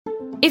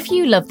If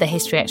you love the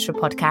History Extra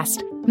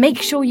podcast,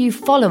 make sure you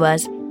follow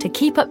us to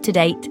keep up to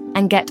date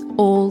and get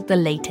all the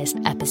latest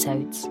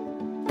episodes.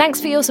 Thanks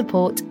for your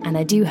support, and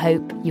I do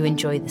hope you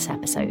enjoy this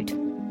episode.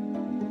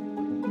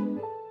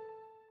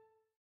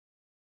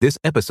 This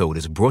episode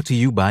is brought to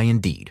you by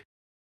Indeed.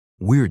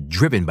 We're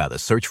driven by the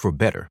search for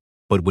better,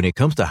 but when it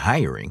comes to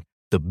hiring,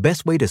 the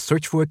best way to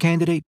search for a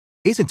candidate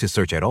isn't to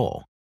search at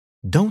all.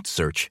 Don't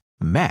search,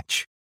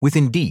 match with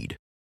Indeed.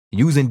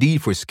 Use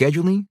Indeed for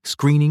scheduling,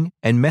 screening,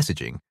 and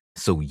messaging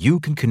so you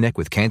can connect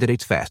with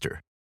candidates faster.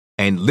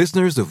 And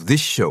listeners of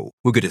this show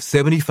will get a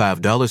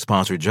 $75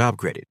 sponsored job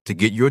credit to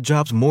get your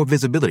jobs more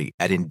visibility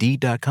at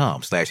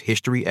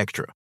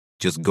Indeed.com/HistoryExtra.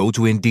 Just go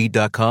to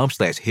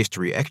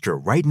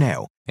Indeed.com/HistoryExtra right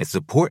now and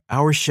support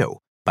our show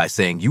by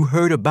saying you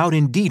heard about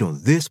Indeed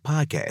on this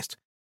podcast.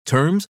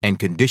 Terms and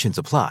conditions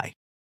apply.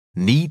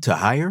 Need to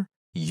hire?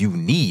 You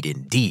need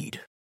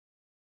Indeed.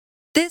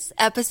 This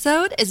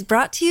episode is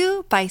brought to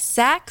you by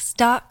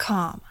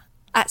Saks.com.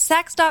 At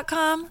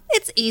Saks.com,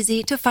 it's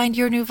easy to find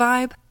your new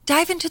vibe.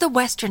 Dive into the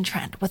Western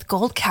trend with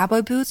gold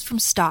cowboy boots from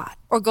Staud,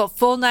 or go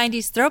full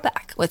 90s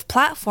throwback with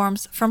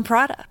platforms from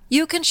Prada.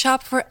 You can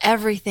shop for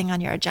everything on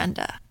your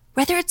agenda,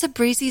 whether it's a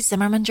breezy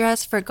Zimmermann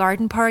dress for a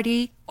garden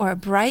party or a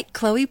bright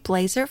Chloe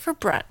blazer for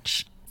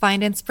brunch.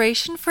 Find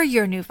inspiration for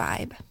your new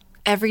vibe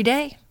every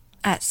day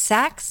at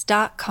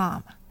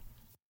Saks.com.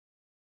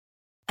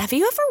 Have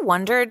you ever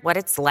wondered what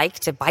it's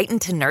like to bite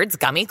into Nerds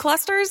gummy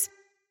clusters?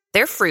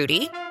 They're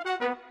fruity.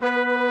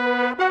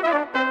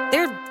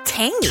 They're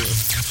tangy.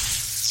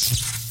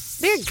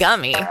 They're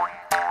gummy.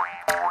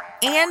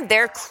 And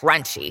they're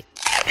crunchy.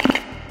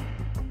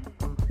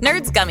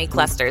 Nerds Gummy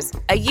Clusters,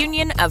 a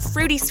union of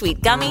fruity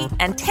sweet gummy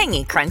and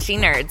tangy crunchy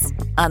nerds.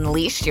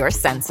 Unleash your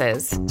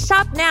senses.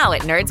 Shop now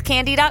at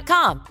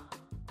nerdscandy.com.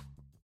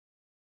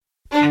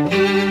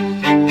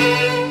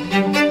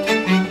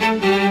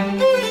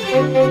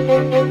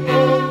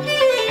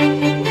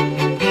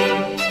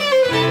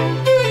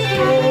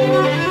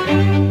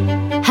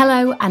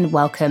 Hello and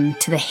welcome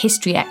to the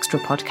History Extra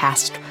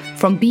podcast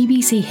from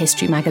BBC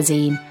History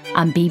Magazine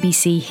and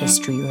BBC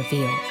History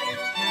Revealed.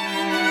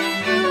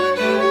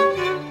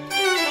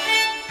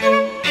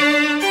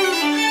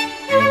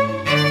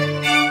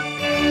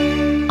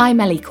 I'm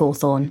Ellie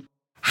Cawthorne.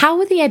 How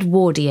were the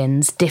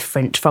Edwardians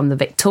different from the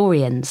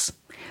Victorians?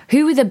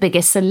 Who were the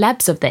biggest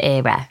celebs of the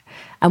era?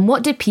 And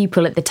what did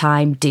people at the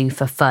time do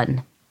for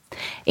fun?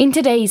 In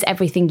today's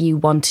Everything You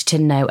Wanted to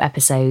Know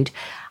episode,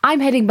 I'm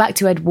heading back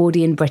to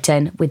Edwardian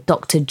Britain with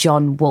Dr.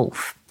 John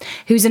Wolfe,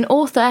 who's an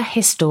author,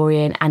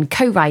 historian and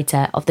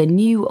co-writer of the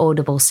new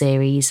Audible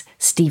series,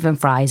 Stephen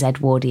Fry's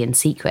Edwardian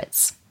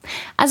Secrets.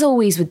 As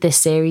always with this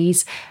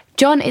series,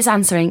 John is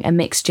answering a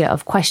mixture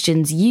of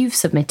questions you've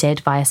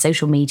submitted via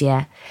social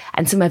media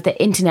and some of the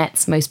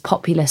internet's most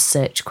popular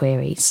search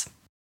queries.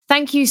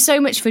 Thank you so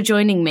much for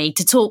joining me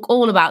to talk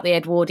all about the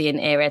Edwardian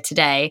era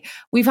today.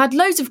 We've had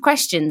loads of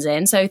questions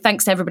in, so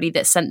thanks to everybody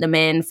that sent them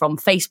in from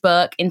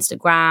Facebook,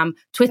 Instagram,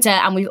 Twitter,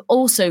 and we've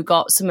also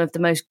got some of the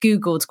most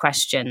Googled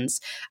questions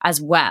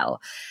as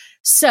well.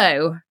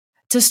 So,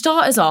 to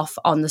start us off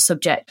on the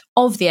subject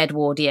of the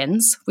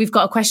Edwardians, we've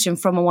got a question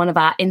from one of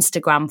our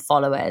Instagram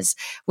followers,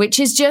 which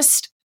is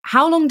just,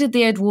 how long did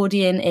the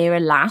Edwardian era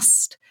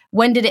last?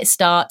 When did it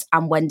start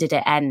and when did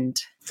it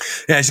end?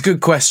 Yeah, it's a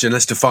good question.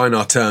 Let's define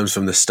our terms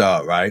from the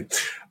start, right?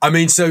 I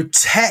mean, so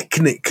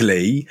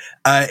technically,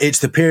 it's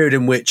the period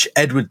in which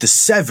Edward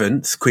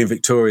VII, Queen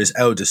Victoria's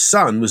eldest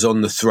son, was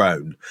on the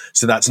throne.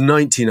 So that's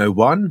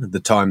 1901,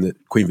 the time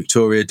that Queen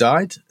Victoria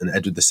died and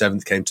Edward VII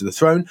came to the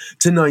throne,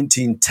 to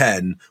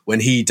 1910 when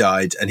he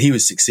died and he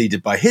was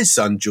succeeded by his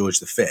son, George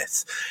V.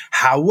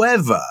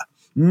 However,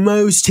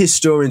 most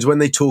historians, when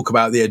they talk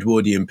about the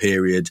Edwardian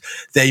period,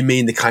 they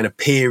mean the kind of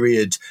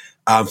period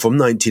from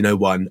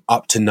 1901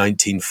 up to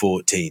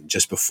 1914,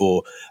 just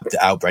before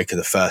the outbreak of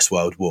the First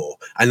World War.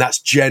 And that's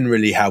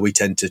generally how we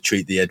tend to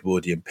treat the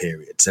Edwardian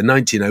period. So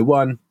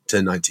 1901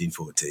 to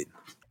 1914.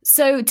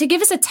 So to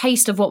give us a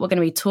taste of what we're going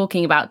to be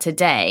talking about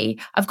today,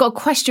 I've got a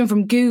question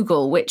from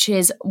Google, which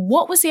is,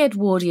 what was the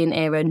Edwardian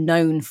era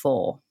known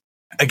for?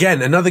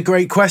 Again, another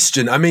great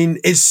question. I mean,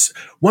 it's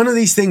one of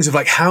these things of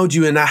like, how do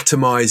you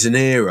anatomize an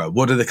era?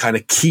 What are the kind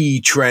of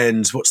key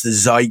trends? What's the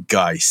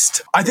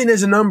zeitgeist? I think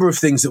there's a number of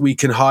things that we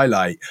can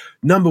highlight.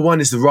 Number one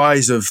is the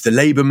rise of the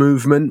labor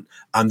movement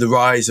and the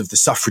rise of the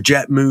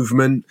suffragette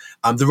movement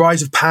and the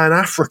rise of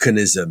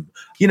Pan-Africanism.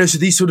 You know, so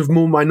these sort of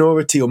more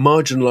minority or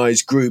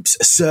marginalized groups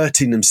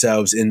asserting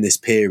themselves in this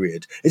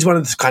period is one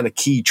of the kind of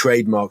key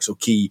trademarks or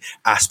key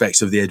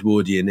aspects of the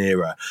Edwardian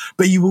era.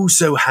 But you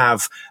also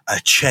have a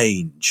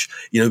change.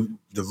 You know,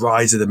 the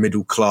rise of the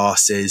middle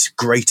classes,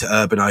 greater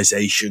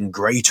urbanization,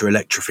 greater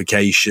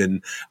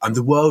electrification, and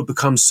the world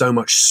becomes so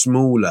much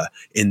smaller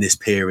in this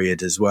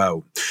period as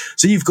well.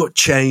 So you've got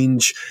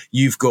change,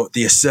 you've got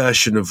the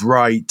assertion of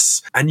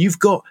rights, and you've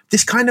got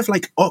this kind of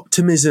like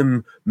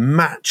optimism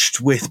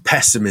matched with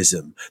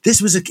pessimism.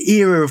 This was an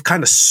era of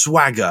kind of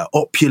swagger,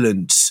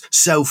 opulence,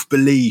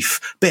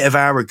 self-belief, bit of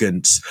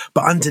arrogance.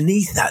 But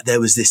underneath that, there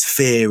was this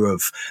fear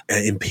of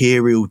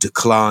imperial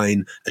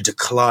decline, a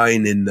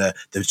decline in the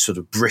sort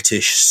of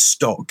British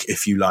stock,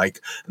 if you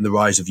like, and the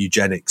rise of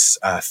eugenics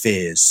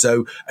fears.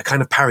 So a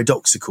kind of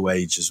paradoxical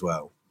age as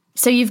well.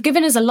 So you've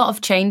given us a lot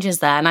of changes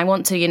there, and I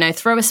want to,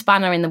 throw a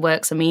spanner in the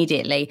works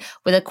immediately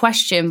with a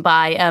question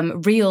by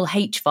Real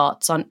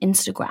HVOTs on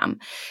Instagram,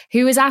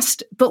 who has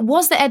asked, but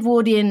was the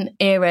Edwardian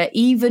era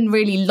even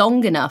really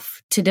long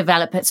enough to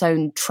develop its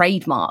own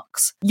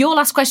trademarks? Your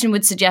last question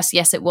would suggest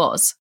yes, it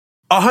was.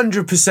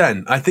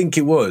 100%. I think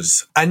it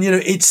was. And,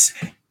 it's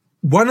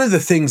one of the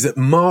things that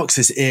marks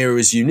this era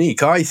as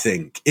unique, I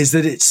think, is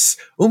that it's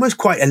almost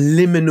quite a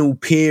liminal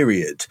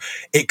period.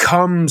 It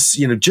comes,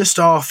 just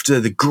after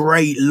the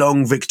great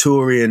long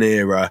Victorian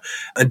era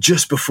and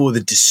just before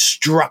the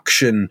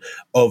destruction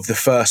of the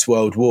First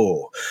World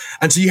War.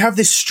 And so you have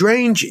this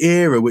strange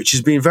era which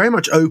has been very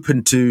much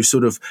open to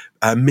sort of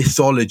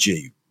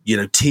mythology.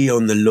 Tea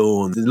on the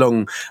lawn, the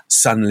long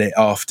sunlit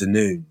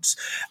afternoons.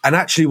 And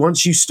actually,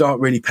 once you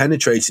start really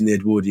penetrating the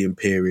Edwardian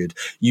period,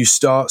 you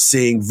start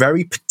seeing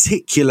very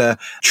particular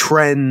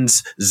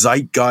trends,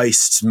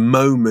 zeitgeists,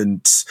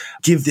 moments,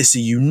 give this a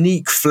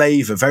unique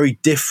flavour, very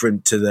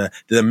different to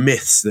the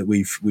myths that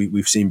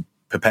we've seen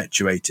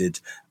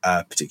perpetuated,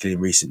 particularly in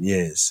recent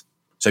years.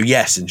 So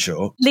yes, in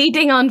short.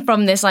 Leading on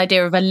from this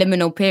idea of a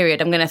liminal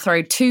period, I'm going to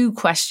throw two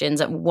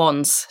questions at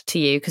once to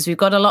you because we've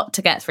got a lot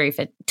to get through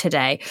for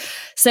today.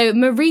 So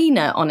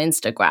Marina on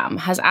Instagram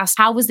has asked,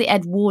 how was the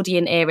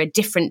Edwardian era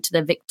different to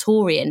the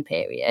Victorian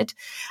period?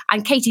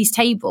 And Katie's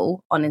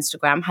Table on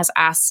Instagram has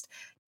asked,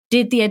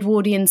 did the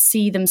Edwardians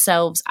see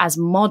themselves as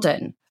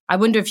modern? I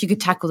wonder if you could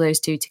tackle those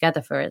two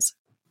together for us.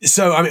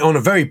 So, on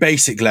a very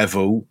basic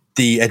level,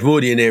 the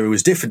Edwardian era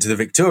was different to the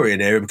Victorian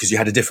era because you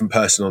had a different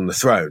person on the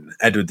throne,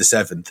 Edward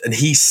VII, and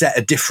he set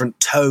a different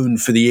tone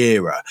for the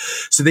era.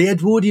 So the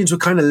Edwardians were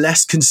kind of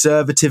less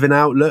conservative in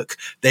outlook.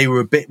 They were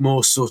a bit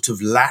more sort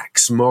of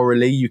lax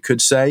morally, you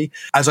could say.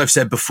 As I've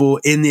said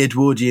before, in the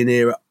Edwardian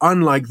era,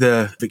 unlike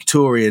the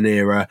Victorian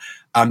era,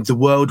 the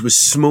world was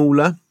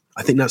smaller.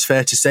 I think that's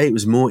fair to say. It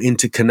was more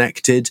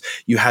interconnected.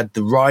 You had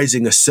the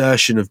rising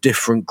assertion of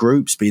different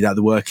groups, be that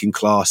the working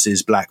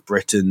classes, Black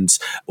Britons,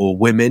 or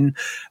women.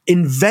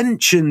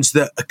 Inventions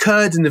that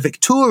occurred in the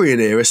Victorian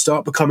era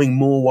start becoming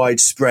more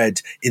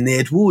widespread in the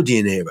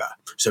Edwardian era.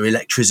 So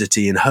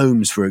electricity in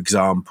homes, for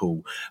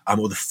example,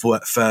 or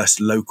the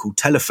first local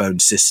telephone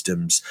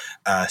systems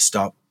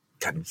start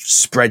kind of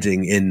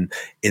spreading in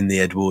the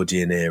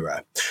Edwardian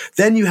era.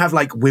 Then you have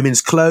like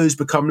women's clothes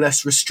become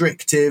less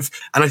restrictive.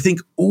 And I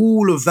think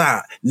all of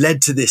that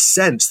led to this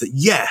sense that,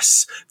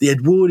 yes, the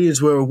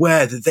Edwardians were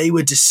aware that they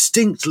were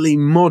distinctly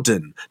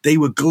modern. They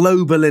were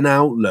global in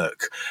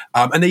outlook.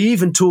 And they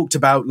even talked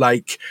about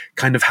like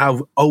kind of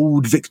how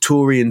old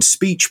Victorian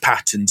speech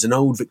patterns and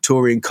old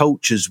Victorian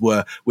cultures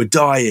were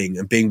dying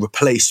and being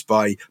replaced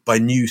by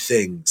new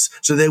things.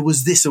 So there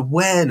was this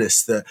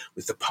awareness that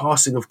with the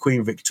passing of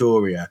Queen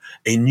Victoria,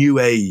 a new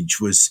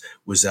age was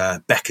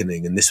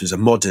beckoning, and this was a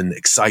modern,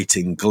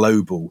 exciting,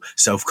 global,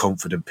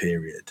 self-confident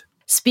period.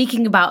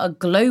 Speaking about a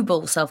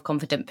global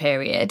self-confident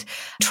period,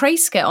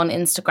 Treyska on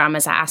Instagram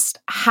has asked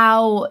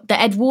how the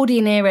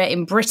Edwardian era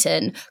in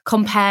Britain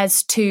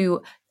compares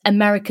to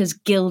America's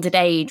Gilded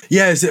Age.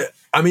 Yes,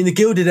 the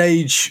Gilded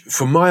Age,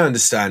 from my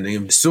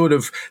understanding, sort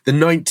of the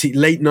late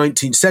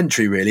 19th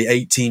century, really,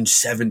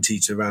 1870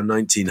 to around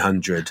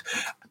 1900.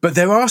 But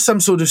there are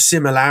some sort of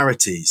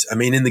similarities.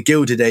 In the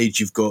Gilded Age,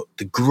 you've got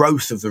the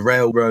growth of the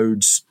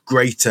railroads,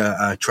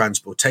 greater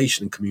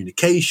transportation and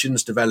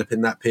communications develop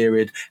in that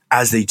period,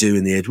 as they do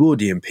in the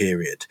Edwardian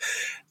period.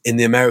 In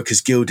the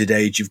America's Gilded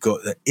Age, you've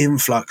got the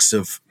influx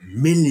of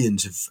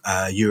millions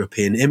of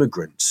European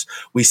immigrants.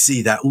 We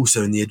see that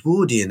also in the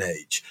Edwardian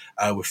Age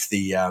with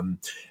the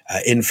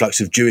influx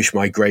of Jewish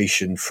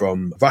migration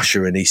from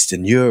Russia and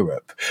Eastern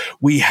Europe.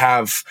 We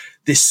have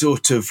this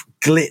sort of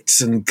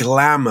glitz and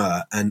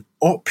glamour and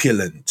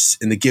opulence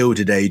in the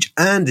Gilded Age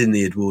and in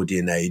the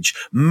Edwardian Age,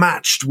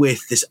 matched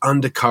with this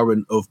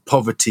undercurrent of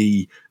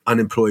poverty,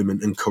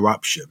 unemployment and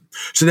corruption.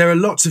 So there are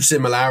lots of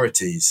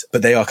similarities,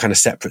 but they are kind of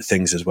separate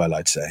things as well,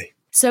 I'd say.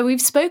 So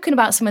we've spoken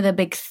about some of the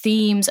big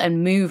themes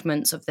and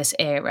movements of this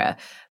era,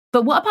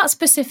 but what about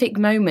specific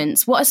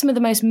moments? What are some of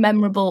the most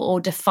memorable or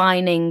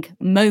defining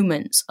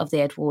moments of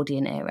the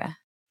Edwardian era?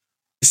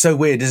 It's so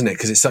weird, isn't it?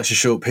 Because it's such a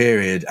short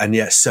period and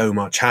yet so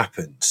much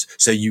happens.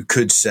 So you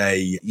could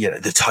say,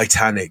 the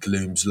Titanic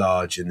looms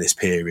large in this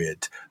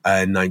period,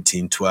 in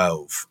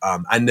 1912.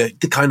 And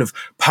the kind of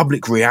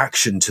public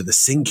reaction to the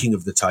sinking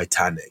of the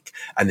Titanic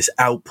and this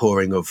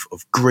outpouring of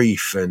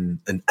grief and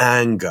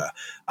anger.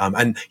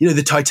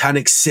 The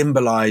Titanic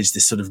symbolized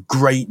this sort of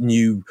great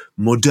new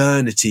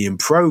modernity and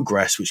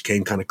progress, which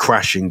came kind of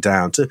crashing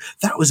down. So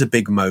that was a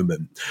big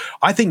moment.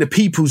 I think the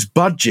People's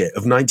Budget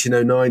of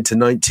 1909 to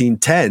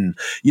 1910,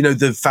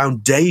 the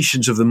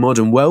foundations of the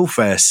modern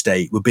welfare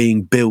state were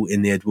being built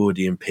in the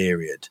Edwardian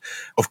period.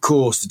 Of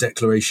course, the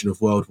declaration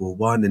of World War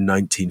I in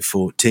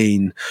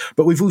 1914,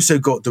 but we've also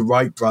got the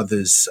Wright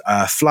brothers'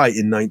 flight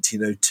in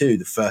 1902,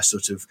 the first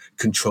sort of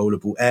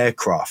controllable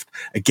aircraft.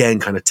 Again,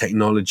 kind of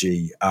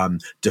technology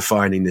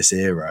defining this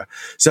era.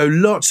 So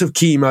lots of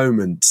key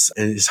moments,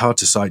 and it's hard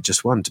to cite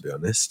just one, to be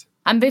honest.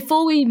 And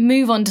before we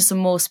move on to some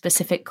more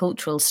specific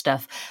cultural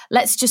stuff,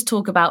 let's just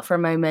talk about for a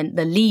moment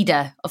the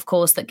leader, of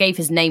course, that gave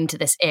his name to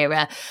this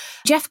era.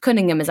 Jeff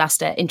Cunningham has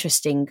asked an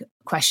interesting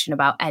question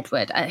about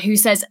Edward, who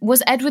says,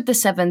 was Edward VII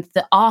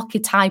the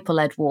archetypal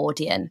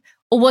Edwardian,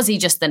 or was he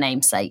just the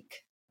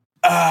namesake?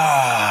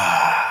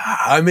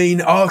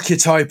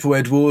 Archetypal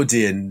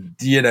Edwardian,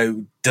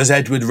 does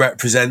Edward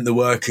represent the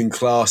working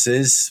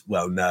classes?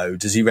 Well, no.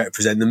 Does he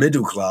represent the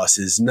middle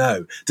classes?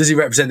 No. Does he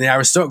represent the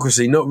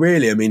aristocracy? Not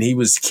really. He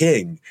was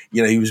king.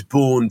 He was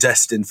born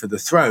destined for the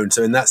throne.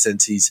 So in that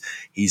sense, he's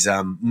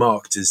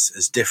marked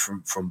as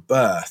different from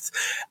birth.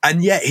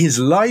 And yet his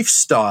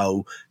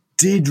lifestyle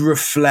did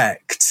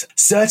reflect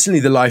certainly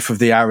the life of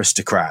the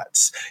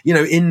aristocrats.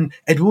 In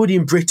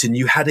Edwardian Britain,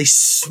 you had a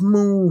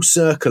small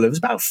circle. It was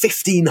about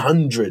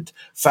 1,500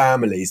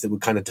 families that were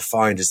kind of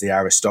defined as the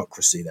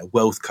aristocracy, their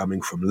wealth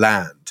coming from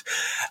land.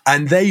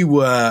 And they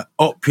were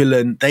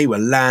opulent, they were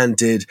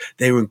landed,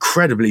 they were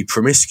incredibly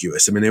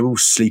promiscuous. They were all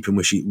sleeping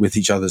with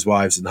each other's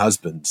wives and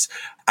husbands.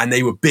 And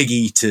they were big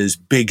eaters,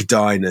 big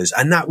diners.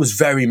 And that was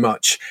very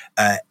much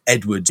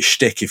Edward's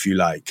shtick, if you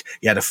like.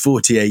 He had a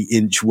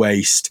 48-inch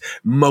waist,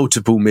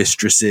 multiple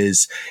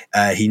mistresses.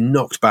 He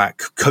knocked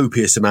back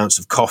copious amounts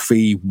of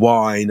coffee,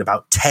 wine,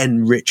 about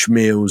 10 rich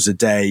meals a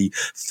day,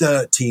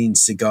 13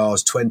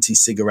 cigars, 20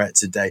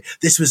 cigarettes a day.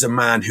 This was a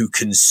man who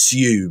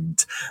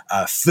consumed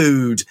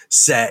food,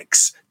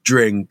 sex,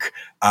 drink,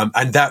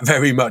 and that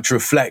very much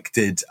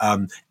reflected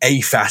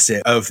a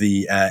facet of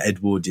the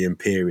Edwardian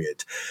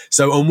period.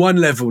 So on one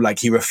level,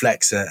 he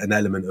reflects an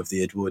element of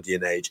the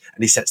Edwardian age,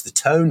 and he sets the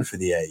tone for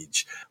the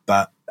age.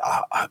 But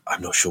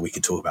I'm not sure we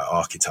can talk about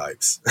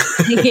archetypes.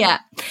 Yeah.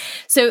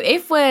 So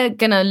if we're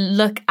going to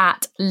look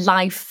at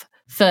life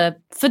for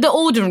the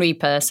ordinary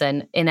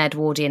person in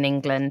Edwardian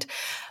England,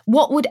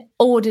 what would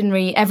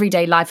ordinary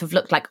everyday life have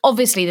looked like?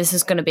 Obviously, this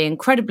is going to be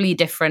incredibly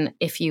different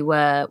if you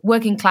were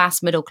working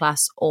class, middle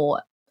class,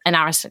 or an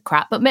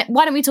aristocrat. But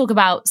why don't we talk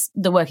about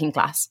the working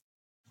class?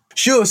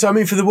 Sure. So,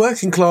 for the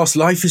working class,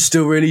 life is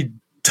still really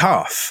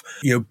tough.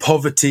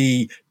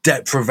 Poverty,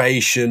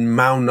 deprivation,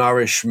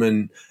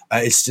 malnourishment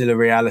is still a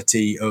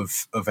reality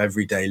of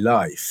everyday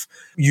life.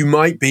 You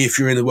might be, if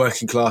you're in the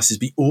working classes,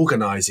 be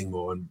organising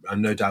more. And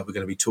no doubt we're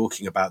going to be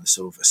talking about the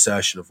sort of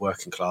assertion of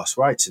working class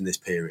rights in this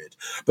period.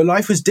 But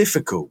life was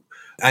difficult.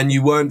 And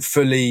you weren't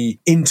fully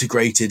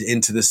integrated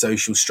into the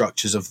social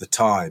structures of the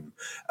time.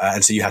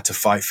 And so you had to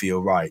fight for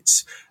your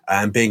rights.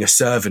 And being a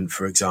servant,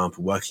 for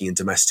example, working in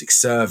domestic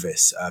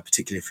service,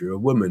 particularly if you're a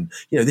woman,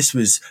 this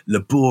was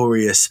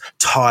laborious,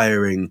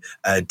 tiring,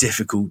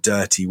 difficult,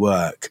 dirty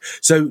work.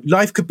 So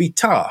life could be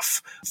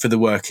tough for the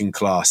working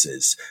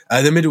classes.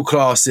 The middle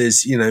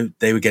classes,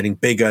 they were getting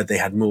bigger. They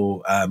had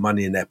more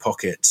money in their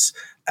pockets.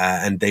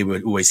 And they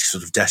were always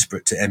sort of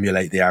desperate to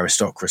emulate the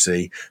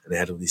aristocracy. And they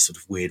had all these sort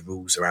of weird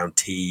rules around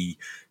tea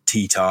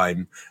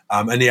time.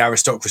 And the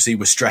aristocracy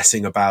was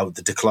stressing about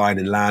the decline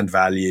in land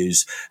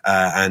values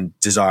and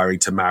desiring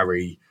to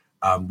marry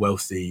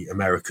wealthy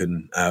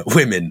American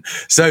women.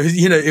 So,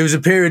 it was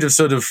a period of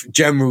sort of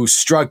general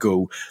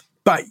struggle.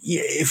 But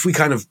if we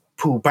kind of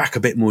pull back a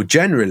bit more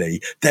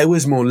generally, there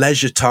was more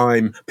leisure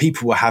time.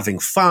 People were having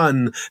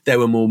fun. There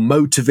were more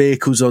motor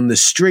vehicles on the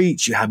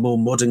streets. You had more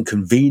modern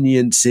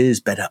conveniences,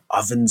 better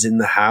ovens in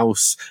the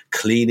house,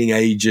 cleaning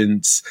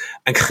agents,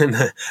 and kind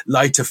of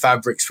lighter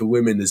fabrics for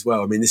women as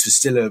well. This was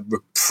still a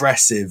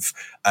repressive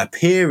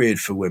period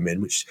for women,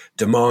 which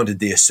demanded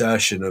the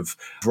assertion of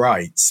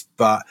rights.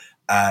 But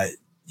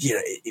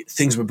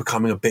things were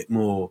becoming a bit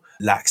more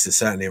lax,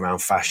 certainly around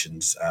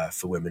fashions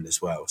for women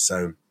as well.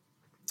 So,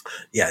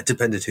 yeah, it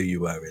depended who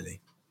you were, really.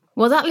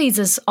 Well, that leads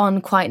us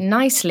on quite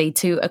nicely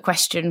to a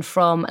question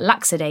from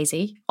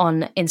Laxadaisy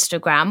on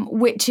Instagram,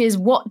 which is,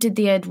 what did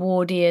the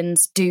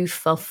Edwardians do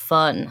for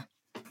fun?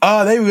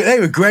 Oh, they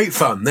were great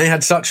fun. They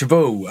had such a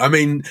ball.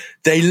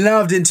 They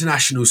loved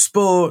international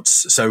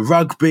sports, so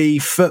rugby,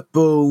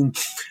 football.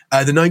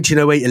 The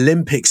 1908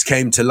 Olympics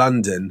came to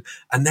London,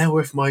 and there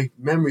were, if my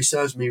memory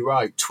serves me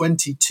right,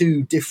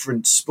 22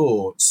 different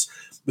sports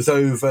with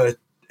over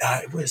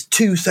it was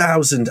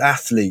 2,000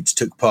 athletes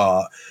took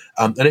part.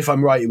 And if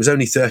I'm right, it was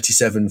only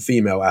 37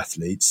 female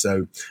athletes.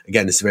 So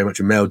again, it's very much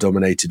a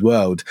male-dominated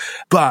world.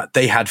 But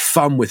they had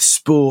fun with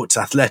sports,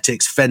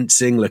 athletics,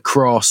 fencing,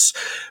 lacrosse,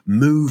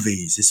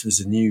 movies. This was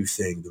a new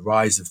thing, the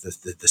rise of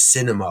the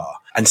cinema.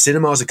 And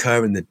cinemas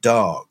occur in the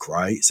dark,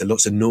 right? So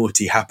lots of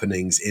naughty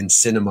happenings in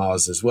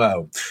cinemas as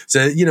well.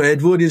 So,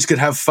 Edwardians could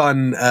have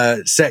fun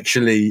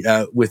sexually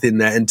within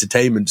their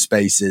entertainment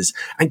spaces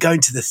and going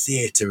to the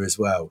theatre as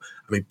well.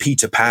 I mean,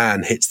 Peter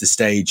Pan hits the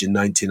stage in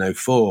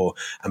 1904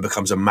 and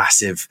becomes a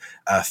massive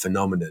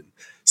phenomenon.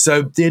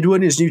 So the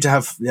Edwardians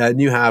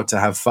knew how to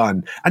have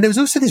fun. And there was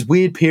also this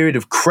weird period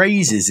of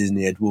crazes in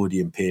the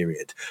Edwardian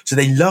period. So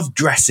they loved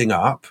dressing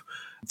up.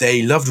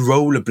 They loved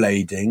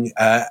rollerblading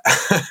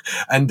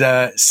and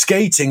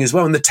skating as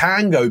well. And the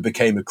tango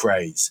became a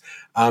craze.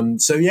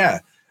 Lots of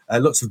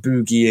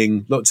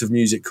boogieing, lots of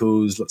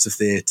musicals, lots of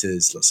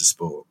theatres, lots of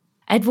sport.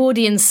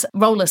 Edwardians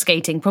roller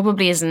skating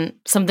probably isn't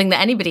something that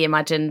anybody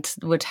imagined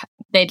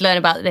they'd learn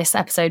about this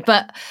episode.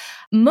 But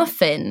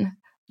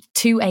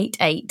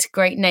Muffin288,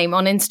 great name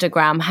on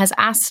Instagram, has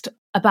asked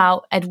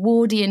about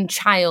Edwardian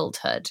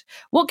childhood.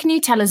 What can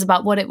you tell us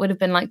about what it would have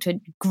been like to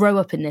grow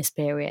up in this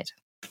period?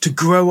 To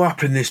grow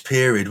up in this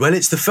period? Well,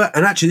 it's the first,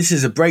 and actually this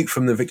is a break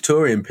from the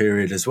Victorian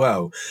period as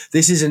well.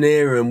 This is an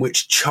era in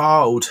which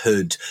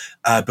childhood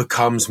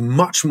becomes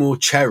much more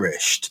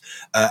cherished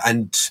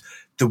and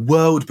the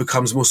world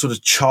becomes more sort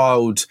of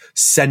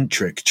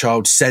child-centric,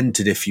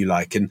 child-centered, if you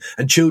like, and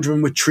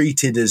children were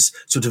treated as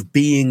sort of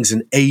beings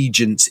and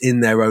agents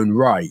in their own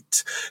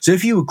right. So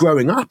if you were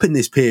growing up in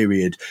this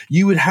period,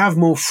 you would have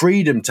more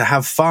freedom to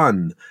have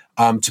fun,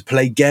 to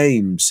play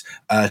games,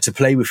 to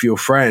play with your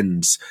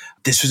friends.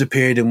 This was a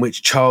period in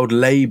which child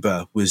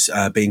labour was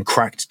being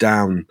cracked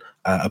down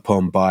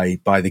upon by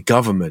the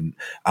government,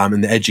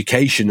 and the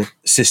education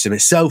system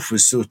itself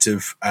was sort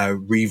of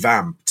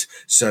revamped.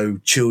 So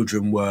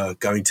children were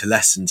going to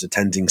lessons,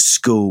 attending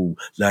school,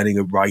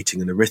 learning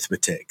writing and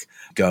arithmetic.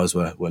 Girls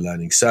were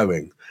learning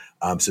sewing.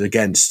 So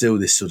again, still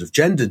this sort of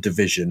gender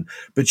division,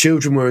 but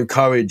children were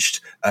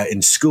encouraged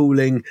in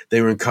schooling.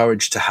 They were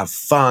encouraged to have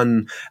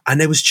fun, and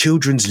there was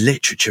children's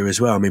literature as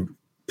well. I mean,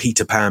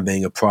 Peter Pan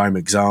being a prime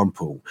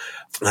example,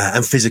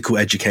 and physical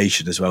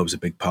education as well was a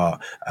big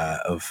part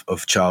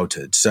of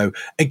childhood. So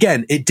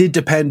again, it did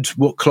depend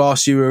what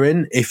class you were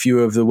in. If you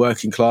were of the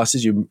working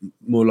classes, you're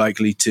more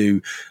likely to,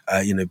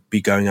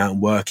 be going out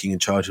and working, and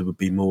childhood would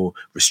be more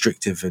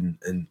restrictive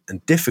and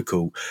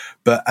difficult.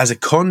 But as a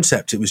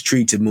concept, it was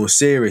treated more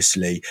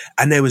seriously,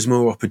 and there was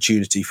more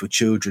opportunity for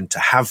children to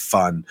have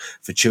fun,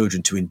 for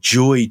children to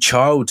enjoy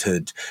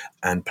childhood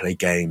and play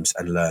games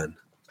and learn.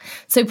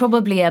 So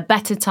probably a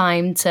better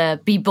time to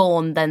be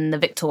born than the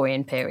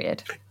Victorian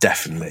period.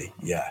 Definitely,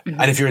 yeah. Mm-hmm.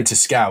 And if you're into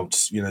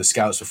Scouts,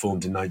 Scouts were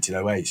formed in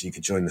 1908, so you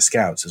could join the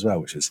Scouts as well,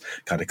 which was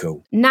kind of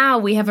cool. Now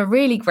we have a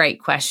really great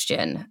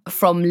question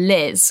from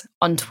Liz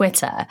on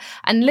Twitter.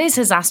 And Liz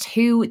has asked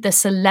who the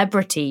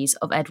celebrities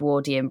of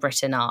Edwardian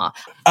Britain are.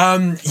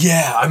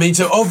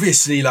 So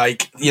obviously,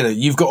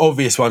 you've got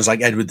obvious ones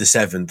like Edward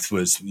VII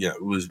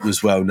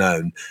was well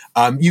known.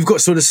 You've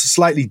got sort of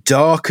slightly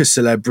darker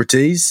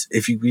celebrities,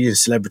 if you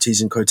use celebrities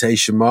in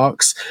quotation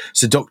marks.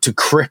 So Dr.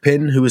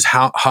 Crippen, who was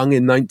hung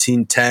in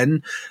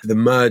 1910 for the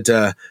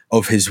murder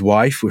of his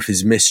wife with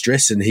his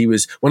mistress, and he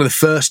was one of the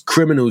first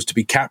criminals to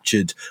be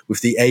captured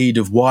with the aid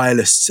of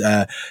wireless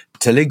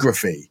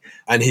telegraphy.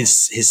 And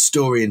his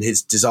story and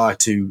his desire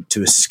to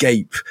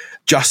escape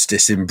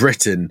justice in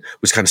Britain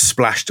was kind of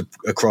splashed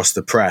across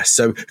the press.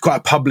 So quite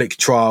a public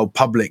trial,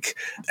 public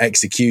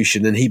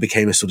execution, and he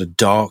became a sort of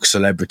dark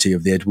celebrity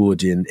of the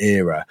Edwardian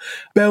era.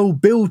 Belle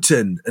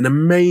Bilton, an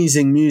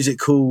amazing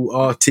musical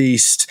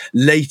artiste,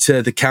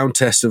 later the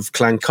Countess of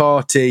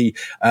Clancarty,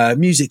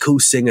 musical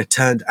singer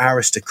turned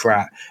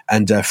aristocrat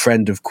and a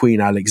friend of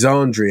Queen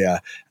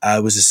Alexandria,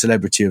 was a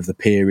celebrity of the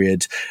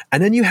period.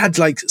 And then you had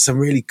some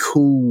really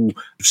cool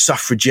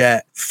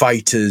suffragette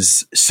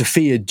fighters.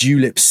 Sophia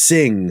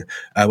Dulip-Singh,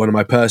 one of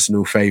my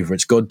personal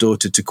favourites,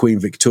 goddaughter to Queen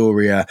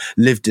Victoria,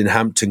 lived in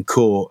Hampton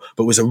Court,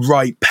 but was a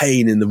right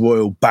pain in the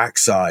royal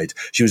backside.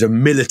 She was a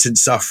militant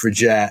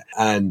suffragette,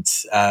 and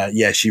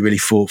she really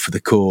fought for the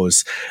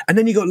cause. And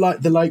then you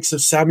got the likes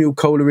of Samuel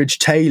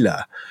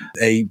Coleridge-Taylor,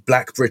 a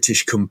Black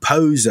British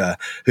composer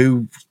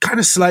who kind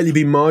of slightly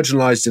been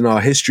marginalised in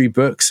our history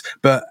books,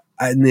 but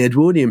in the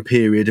Edwardian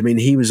period, I mean,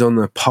 he was on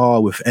the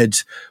par with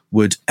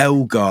Edward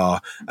Elgar,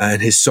 and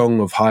his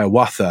Song of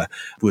Hiawatha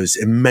was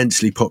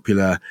immensely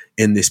popular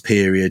in this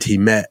period. He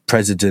met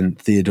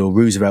President Theodore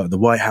Roosevelt at the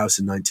White House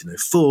in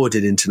 1904,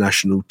 did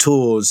international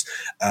tours,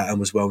 and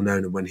was well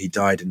known. And when he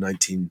died in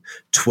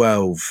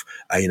 1912,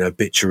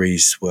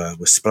 obituaries were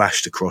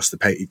splashed across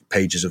the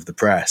pages of the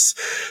press.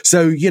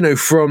 So,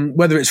 from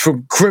whether it's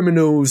from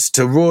criminals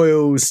to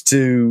royals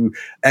to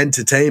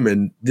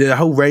entertainment, the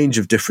whole range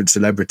of different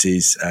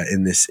celebrities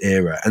in this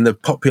era, and the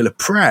popular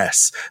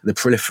press, the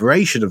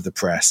proliferation of the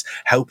press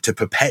helped to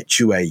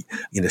perpetuate,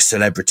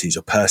 celebrities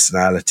or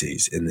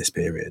personalities in this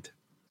period.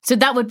 So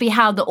that would be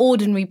how the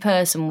ordinary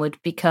person would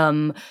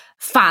become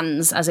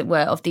fans, as it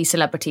were, of these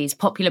celebrities,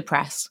 popular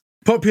press.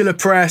 Popular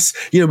press,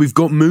 we've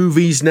got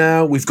movies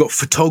now, we've got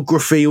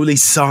photography, all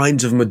these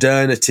signs of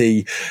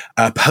modernity,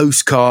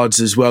 postcards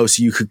as well,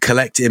 so you could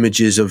collect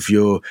images of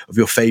your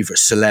favourite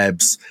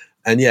celebs.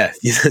 And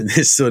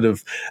this sort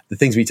of, the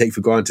things we take for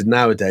granted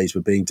nowadays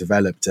were being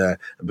developed and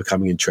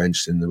becoming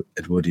entrenched in the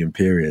Edwardian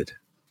period.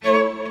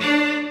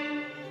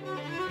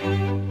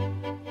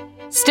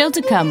 Still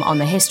to come on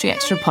the History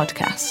Extra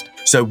podcast.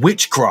 So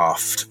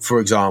witchcraft,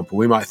 for example,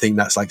 we might think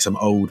that's like some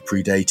old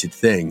predated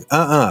thing.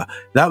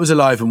 That was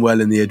alive and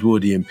well in the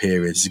Edwardian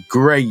period. There's a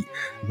great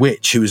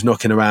witch who was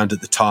knocking around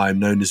at the time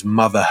known as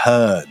Mother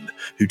Herne,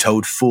 who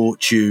told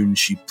fortunes.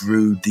 She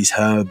brewed these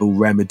herbal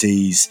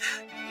remedies.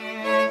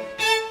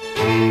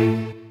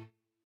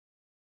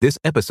 This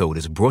episode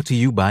is brought to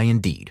you by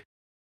Indeed.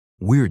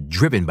 We're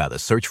driven by the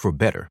search for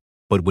better,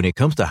 but when it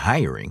comes to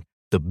hiring,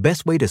 the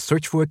best way to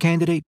search for a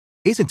candidate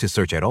isn't to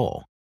search at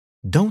all.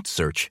 Don't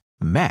search,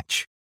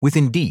 match with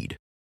Indeed.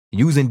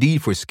 Use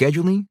Indeed for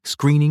scheduling,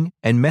 screening,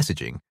 and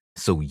messaging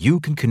so you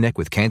can connect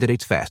with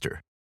candidates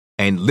faster.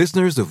 And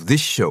listeners of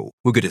this show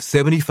will get a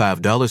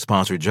 $75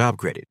 sponsored job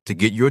credit to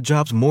get your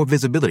jobs more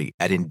visibility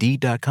at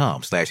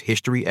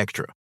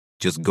Indeed.com/historyextra.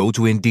 Just go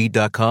to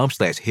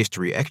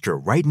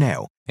Indeed.com/historyextra right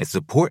now and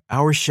support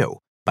our show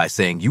by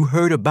saying you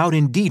heard about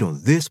Indeed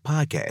on this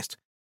podcast.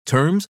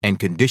 Terms and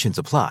conditions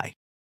apply.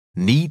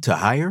 Need to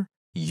hire?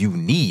 You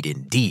need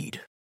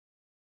Indeed.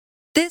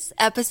 This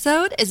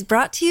episode is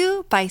brought to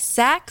you by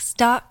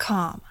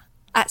Sax.com.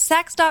 At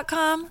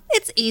Sax.com,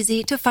 it's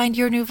easy to find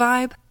your new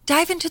vibe.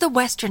 Dive into the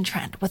Western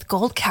trend with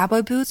gold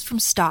cowboy boots from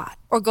Stott,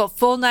 or go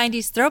full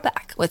 90s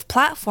throwback with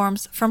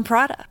platforms from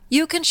Prada.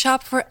 You can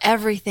shop for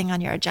everything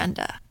on your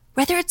agenda,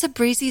 whether it's a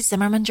breezy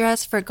Zimmermann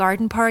dress for a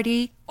garden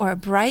party or a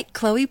bright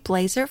Chloe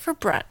blazer for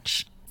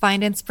brunch.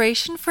 Find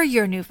inspiration for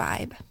your new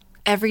vibe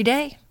every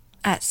day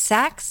at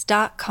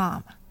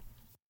Sax.com.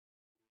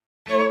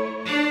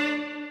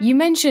 You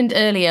mentioned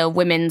earlier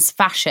women's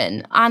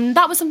fashion, and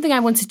that was something I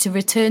wanted to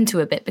return to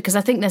a bit because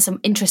I think there's some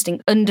interesting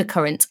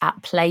undercurrents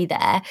at play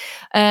there.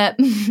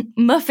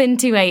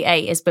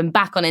 Muffin288 has been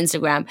back on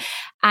Instagram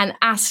and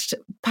asked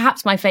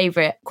perhaps my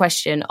favourite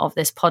question of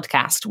this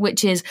podcast,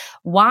 which is,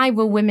 why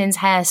were women's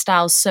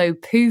hairstyles so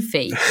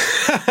poofy?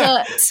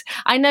 But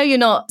I know you're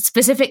not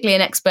specifically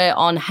an expert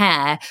on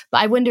hair,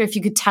 but I wonder if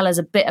you could tell us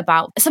a bit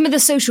about some of the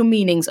social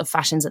meanings of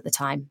fashions at the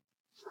time.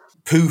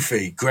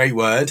 Poofy, great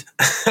word.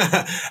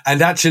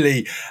 And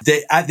actually,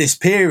 at this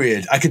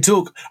period,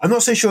 I'm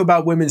not so sure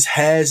about women's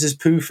hairs as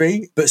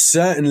poofy, but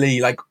certainly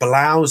like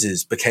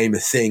blouses became a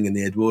thing in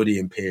the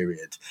Edwardian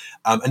period.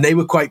 And they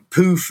were quite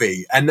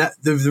poofy. And that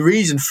the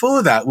reason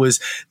for that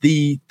was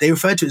they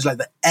referred to it as like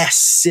the S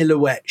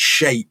silhouette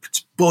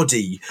shaped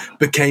body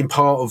became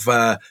part of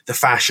the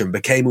fashion,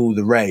 became all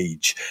the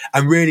rage.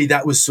 And really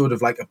that was sort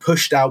of like a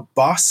pushed out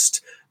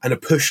bust and a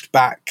pushed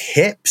back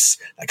hips,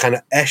 that kind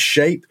of S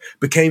shape,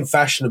 became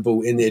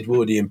fashionable in the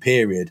Edwardian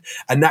period.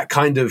 And that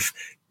kind of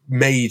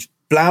made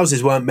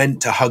blouses weren't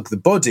meant to hug the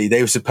body.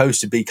 They were supposed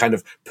to be kind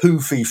of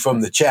poofy from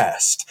the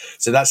chest.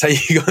 So that's how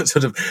you got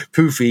sort of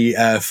poofy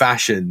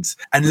fashions.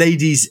 And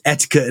ladies'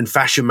 etiquette and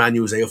fashion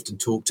manuals, they often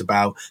talked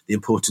about the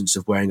importance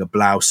of wearing a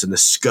blouse and a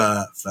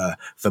skirt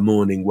for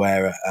morning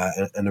wear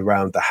and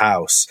around the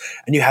house.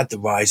 And you had the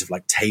rise of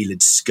like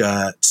tailored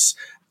skirts,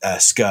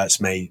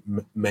 skirts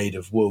made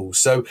of wool.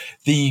 So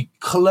the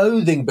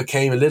clothing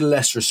became a little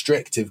less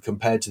restrictive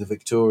compared to the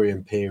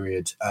Victorian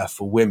period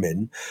for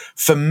women.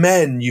 For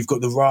men, you've got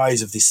the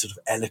rise of this sort of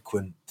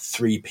eloquent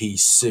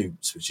three-piece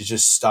suits, which is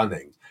just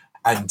stunning.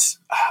 And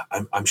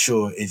I'm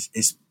sure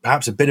it's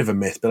perhaps a bit of a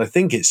myth, but I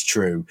think it's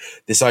true.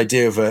 This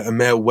idea of a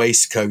male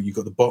waistcoat, you've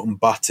got the bottom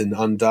button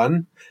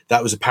undone.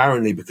 That was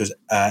apparently because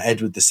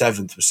Edward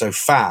VII was so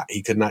fat,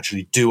 he couldn't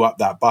actually do up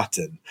that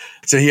button.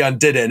 So he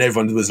undid it and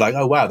everyone was like,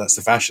 oh, wow, that's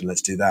the fashion.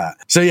 Let's do that.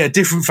 So yeah,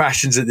 different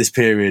fashions at this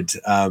period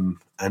and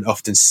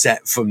often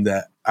set from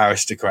the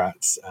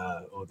aristocrats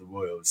or the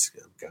royals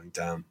going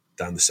down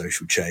the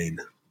social chain.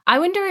 I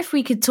wonder if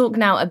we could talk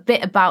now a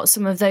bit about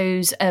some of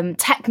those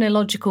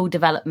technological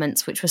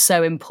developments which were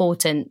so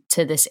important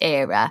to this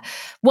era.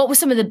 What were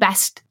some of the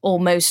best or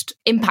most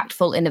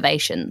impactful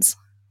innovations?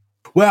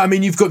 Well, I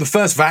mean, you've got the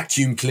first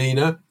vacuum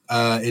cleaner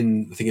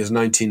in, I think it was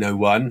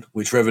 1901,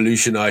 which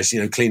revolutionized,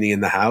 cleaning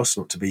in the house,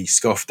 not to be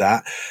scoffed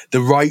at.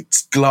 The Wright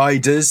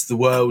gliders, the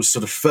world's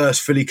sort of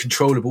first fully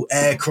controllable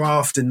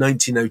aircraft in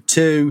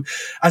 1902.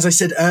 As I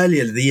said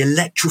earlier, the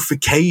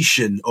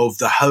electrification of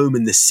the home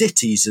and the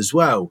cities as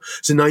well.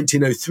 So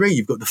 1903,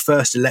 you've got the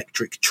first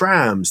electric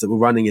trams that were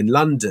running in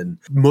London.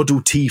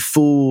 Model T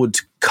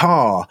Ford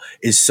car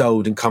is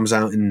sold and comes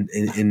out in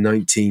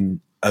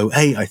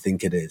 1908, I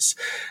think it is.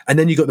 And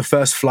then you got the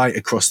first flight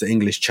across the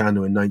English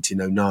Channel in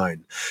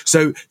 1909.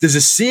 So there's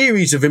a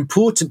series of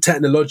important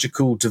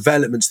technological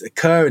developments that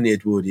occur in the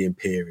Edwardian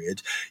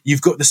period.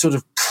 You've got the sort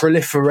of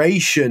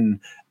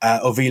proliferation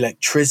of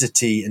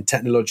electricity and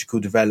technological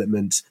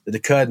developments that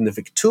occurred in the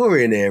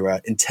Victorian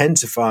era,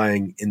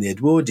 intensifying in the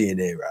Edwardian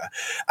era.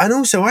 And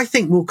also, I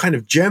think more kind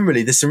of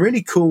generally, there's some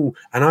really cool,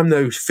 and I'm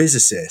no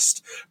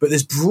physicist, but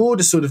there's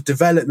broader sort of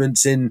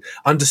developments in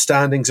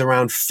understandings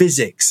around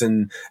physics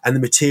and the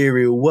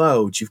material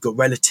world. You've got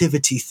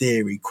relativity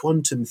theory,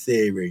 quantum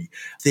theory,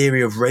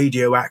 theory of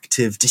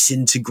radioactive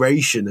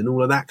disintegration, and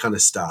all of that kind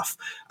of stuff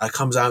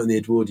comes out in the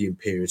Edwardian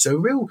period. So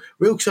a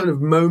real kind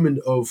of moment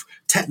of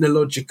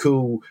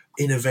technological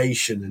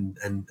innovation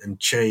and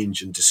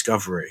change and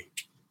discovery.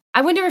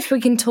 I wonder if we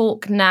can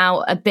talk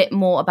now a bit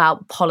more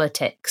about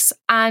politics.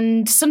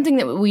 And something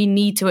that we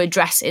need to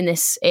address in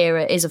this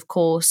era is, of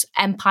course,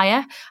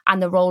 empire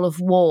and the role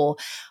of war.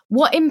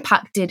 What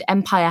impact did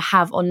empire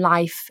have on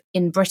life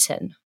in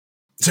Britain?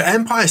 So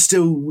empire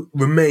still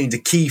remained a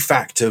key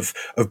fact of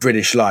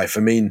British life.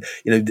 I mean,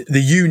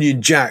 the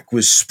Union Jack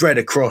was spread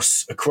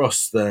across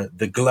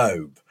the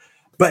globe.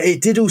 But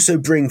it did also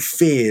bring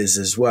fears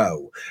as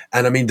well.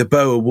 And I mean, the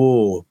Boer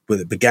War,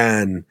 that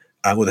began,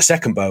 the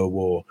Second Boer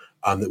War,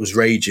 that was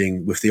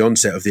raging with the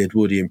onset of the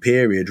Edwardian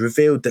period,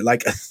 revealed that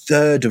like a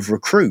third of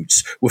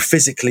recruits were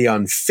physically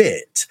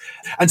unfit.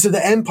 And so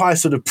the empire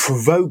sort of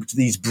provoked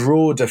these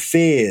broader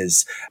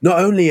fears, not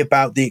only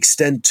about the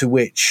extent to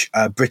which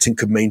Britain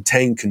could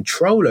maintain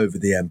control over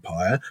the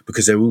empire,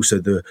 because there were also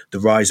the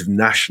rise of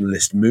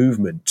nationalist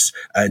movements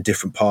in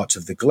different parts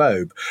of the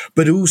globe,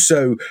 but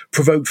also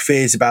provoked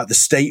fears about the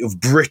state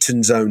of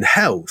Britain's own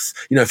health.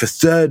 If a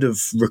third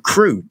of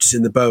recruits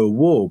in the Boer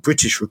War,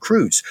 British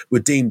recruits, were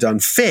deemed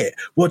unfit,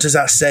 what does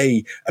that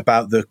say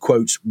about the,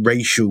 quote,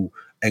 racial,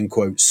 end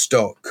quote,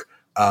 stock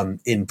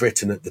in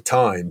Britain at the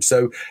time?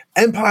 So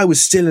empire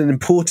was still an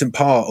important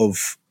part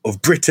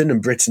of Britain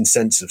and Britain's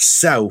sense of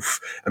self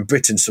and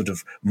Britain's sort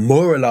of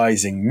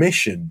moralizing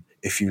mission,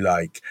 if you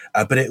like.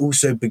 But it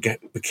also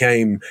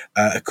became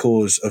a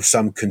cause of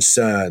some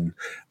concern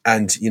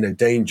and,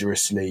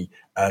 dangerously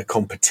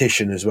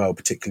competition as well,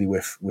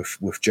 particularly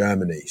with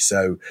Germany.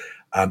 So,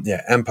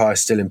 empire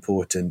is still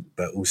important,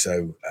 but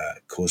also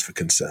cause for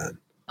concern.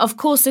 Of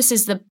course, this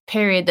is the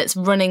period that's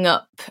running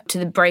up to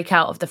the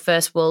breakout of the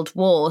First World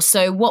War.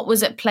 So what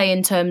was at play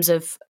in terms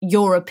of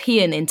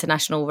European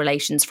international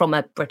relations from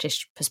a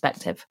British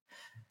perspective?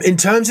 In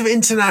terms of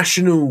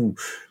international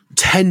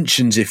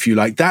tensions, if you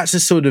like, that's a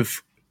sort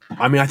of,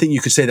 I think you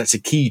could say that's a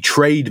key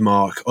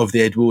trademark of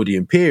the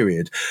Edwardian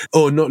period,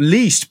 or not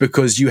least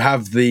because you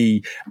have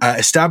the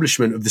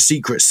establishment of the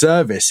Secret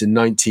Service in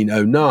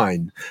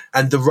 1909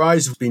 and the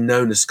rise of being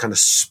known as kind of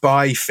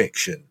spy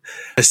fiction.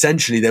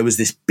 Essentially, there was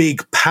this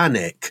big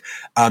panic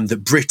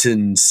that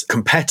Britain's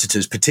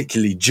competitors,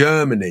 particularly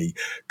Germany,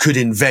 could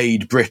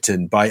invade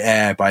Britain by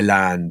air, by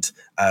land,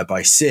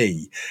 by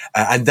sea.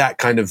 And that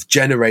kind of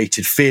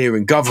generated fear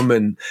in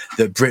government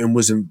that Britain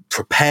wasn't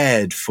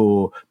prepared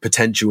for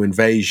potential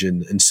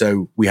invasion. And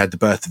so we had the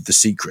birth of the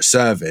Secret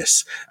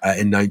Service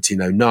in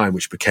 1909,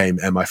 which became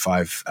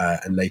MI5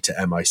 and later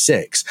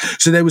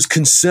MI6. So there was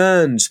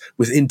concerns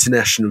with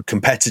international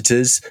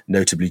competitors,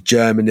 notably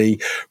Germany.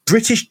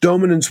 British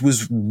dominance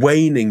was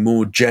waning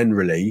more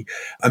generally.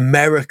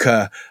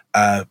 America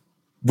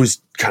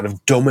was kind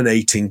of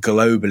dominating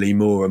globally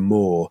more and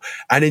more.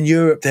 And in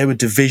Europe, there were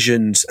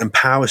divisions and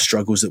power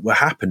struggles that were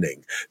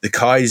happening. The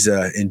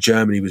Kaiser in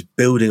Germany was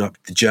building up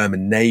the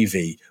German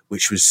Navy,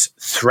 which was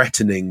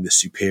threatening the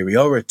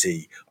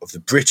superiority of the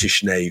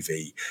British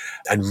Navy.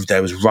 And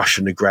there was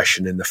Russian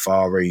aggression in the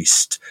Far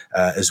East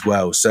as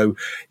well. So,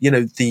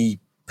 the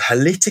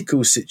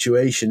political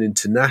situation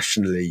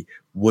internationally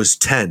was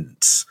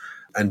tense.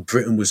 And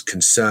Britain was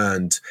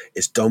concerned,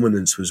 its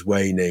dominance was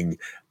waning,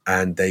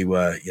 and they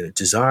were,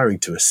 desiring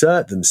to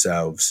assert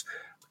themselves.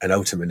 And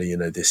ultimately,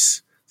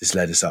 this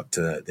led us up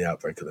to the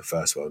outbreak of the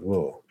First World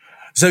War.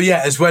 So,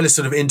 as well as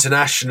sort of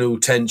international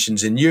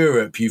tensions in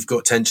Europe, you've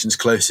got tensions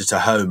closer to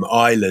home,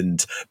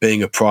 Ireland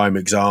being a prime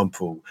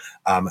example,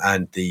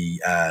 and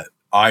the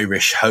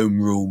Irish Home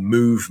Rule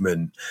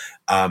movement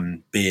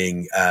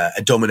being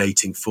a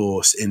dominating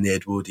force in the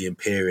Edwardian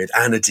period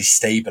and a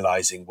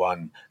destabilizing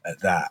one at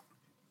that.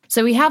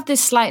 So we have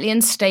this slightly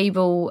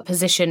unstable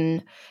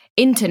position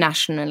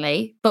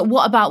internationally, but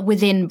what about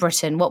within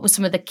Britain? What were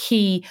some of the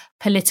key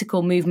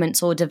political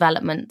movements or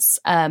developments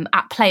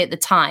at play at the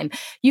time?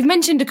 You've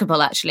mentioned a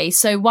couple, actually,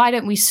 so why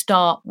don't we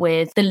start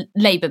with the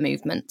labour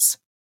movements?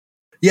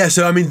 Yeah,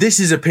 so this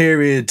is a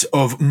period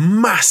of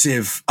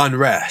massive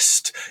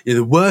unrest.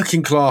 The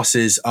working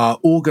classes are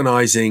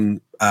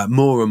organising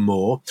more and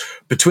more.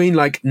 Between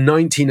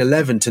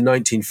 1911 to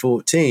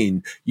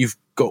 1914, you've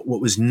got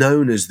what was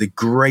known as the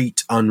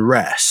Great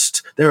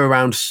Unrest. There were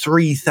around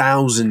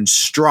 3,000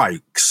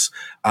 strikes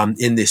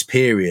in this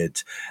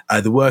period.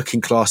 The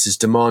working classes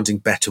demanding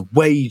better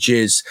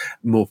wages,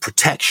 more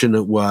protection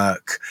at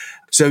work.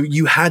 So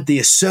you had the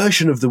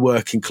assertion of the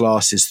working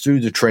classes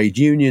through the trade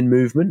union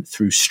movement,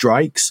 through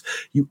strikes.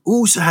 You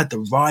also had the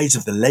rise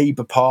of the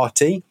Labour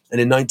Party And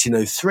in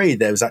 1903,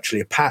 there was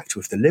actually a pact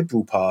with the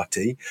Liberal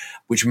Party,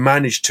 which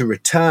managed to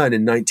return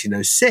in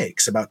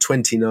 1906 about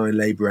 29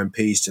 Labour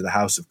MPs to the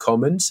House of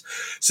Commons.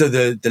 So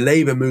the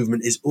Labour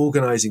movement is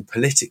organising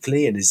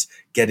politically and is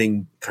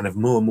getting kind of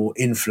more and more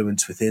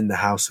influence within the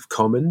House of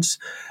Commons.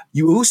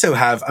 You also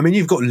have,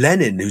 you've got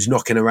Lenin, who's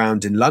knocking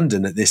around in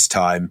London at this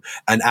time,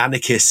 and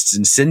anarchists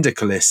and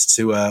syndicalists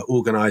who are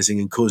organising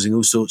and causing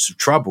all sorts of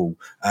trouble,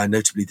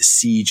 notably the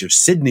siege of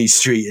Sydney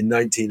Street in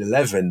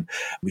 1911,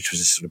 which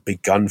was a sort of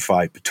big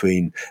gunfight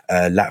between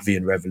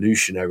Latvian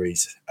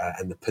revolutionaries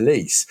and the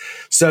police.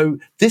 So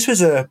this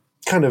was a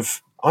kind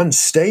of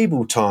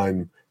unstable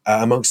time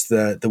amongst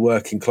the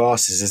working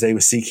classes as they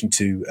were seeking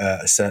to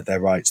assert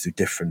their rights through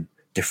different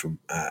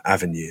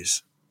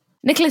avenues.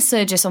 Nicholas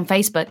Surgis on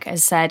Facebook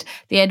has said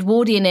the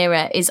Edwardian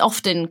era is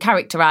often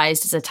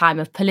characterised as a time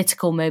of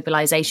political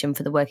mobilisation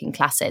for the working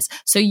classes.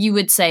 So you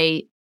would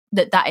say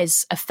that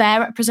is a fair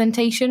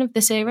representation of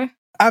this era?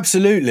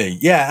 Absolutely,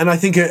 yeah. And I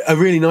think a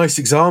really nice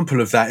example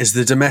of that is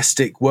the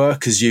Domestic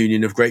Workers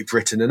Union of Great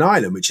Britain and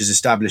Ireland, which is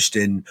established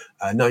in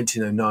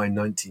 1909,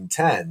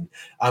 1910.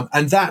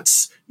 And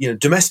that's,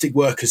 domestic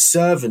workers,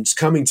 servants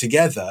coming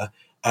together,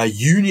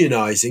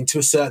 unionising to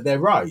assert their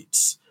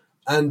rights.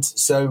 And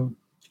so,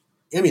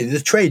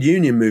 the trade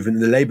union movement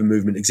and the labour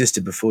movement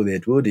existed before the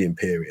Edwardian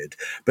period,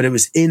 but it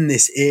was in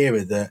this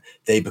era that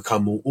they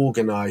become more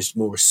organised,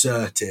 more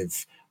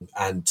assertive,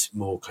 and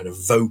more kind of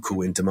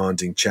vocal in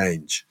demanding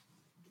change.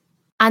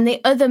 And the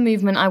other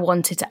movement I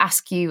wanted to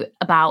ask you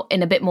about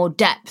in a bit more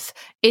depth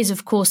is,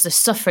 of course, the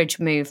suffrage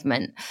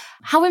movement.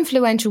 How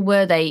influential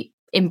were they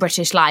in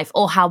British life,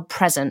 or how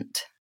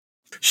present?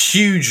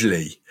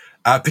 Hugely.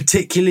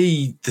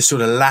 Particularly the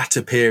sort of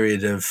latter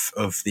period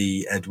of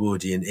the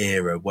Edwardian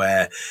era,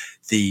 where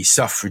the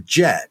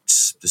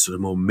suffragettes, the sort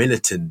of more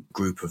militant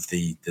group of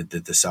the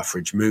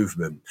suffrage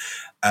movement,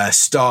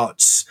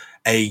 starts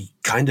a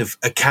kind of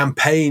a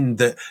campaign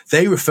that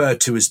they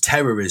referred to as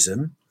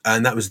terrorism.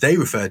 And that was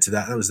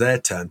their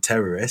term,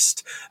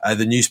 terrorist.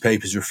 The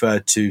newspapers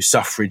referred to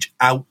suffrage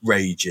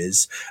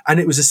outrages.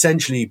 And it was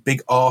essentially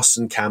big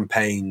arson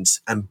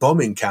campaigns and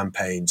bombing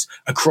campaigns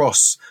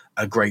across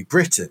Great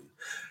Britain.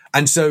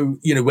 And so,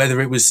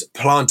 whether it was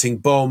planting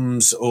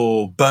bombs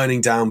or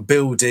burning down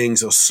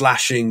buildings or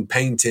slashing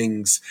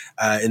paintings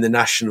in the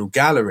National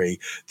Gallery,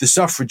 the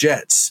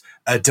suffragettes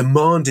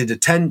demanded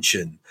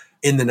attention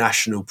in the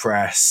national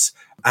press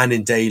and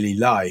in daily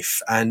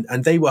life. And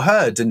they were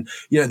heard. And,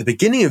 at the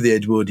beginning of the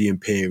Edwardian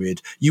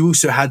period, you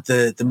also had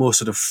the more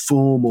sort of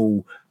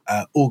formal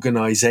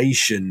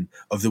organisation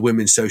of the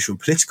Women's Social and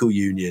Political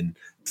Union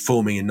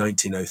forming in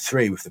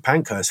 1903 with the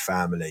Pankhurst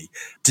family,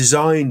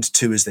 designed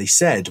to, as they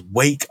said,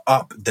 wake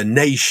up the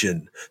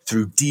nation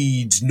through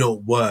deeds,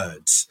 not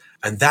words.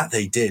 And that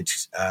they did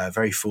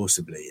very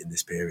forcibly in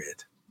this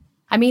period.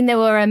 They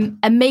were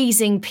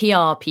amazing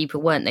PR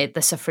people, weren't they,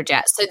 the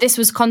suffragettes? So this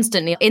was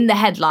constantly in the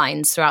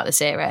headlines throughout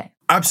this era.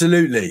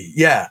 Absolutely,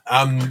 yeah.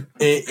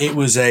 It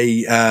was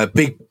a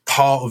big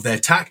part of their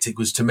tactic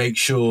was to make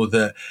sure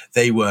that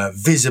they were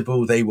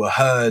visible, they were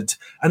heard.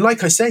 And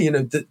like I say,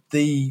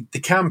 the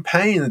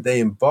campaign that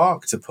they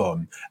embarked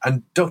upon,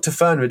 and Dr.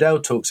 Fern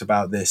Riddell talks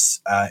about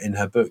this in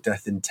her book,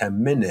 Death in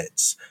 10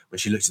 Minutes, when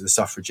she looked at the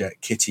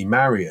suffragette Kitty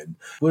Marion,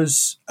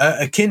 was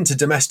akin to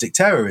domestic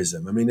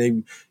terrorism.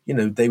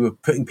 They were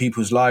putting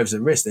people's lives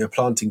at risk. They were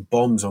planting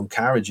bombs on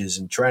carriages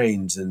and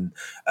trains and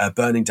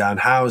burning down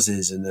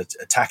houses and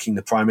attacking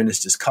the Prime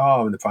Minister's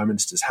car and the Prime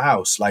Minister's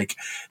house. Like,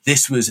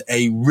 this was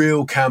a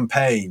real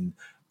campaign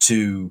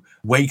to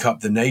wake up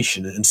the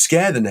nation and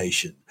scare the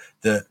nation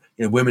that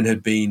women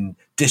had been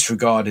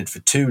disregarded for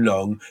too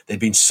long. They'd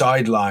been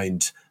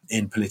sidelined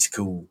in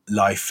political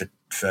life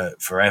for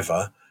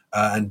forever,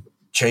 and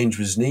change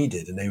was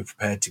needed, and they were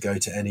prepared to go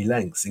to any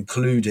lengths,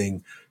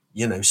 including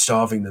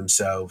starving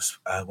themselves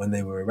when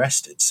they were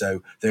arrested.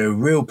 So they were a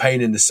real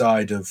pain in the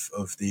side of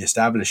the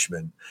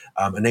establishment,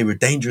 and they were a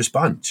dangerous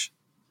bunch.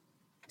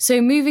 So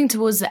moving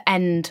towards the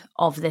end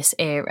of this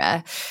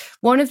era,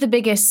 one of the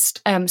biggest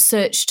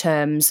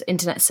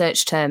internet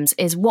search terms,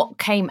 is what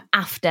came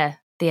after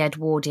the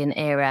Edwardian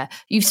era.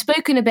 You've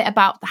spoken a bit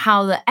about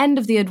how the end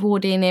of the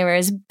Edwardian era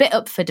is a bit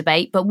up for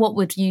debate, but what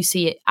would you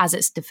see as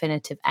its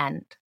definitive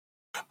end?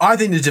 I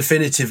think the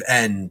definitive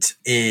end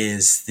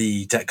is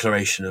the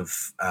declaration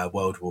of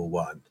World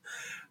War I,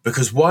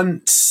 because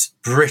once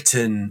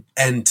Britain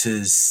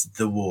enters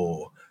the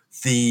war,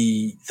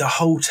 the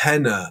whole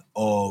tenor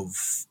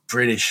of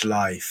British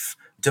life,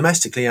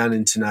 domestically and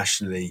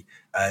internationally,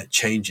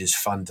 changes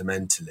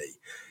fundamentally.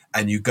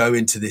 And you go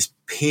into this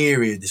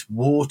period, this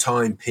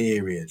wartime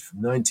period from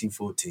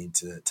 1914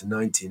 to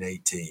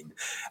 1918,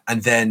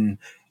 and then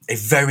a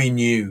very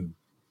new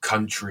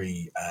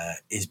country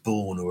is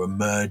born or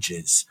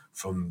emerges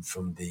from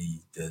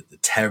the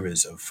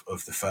terrors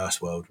of the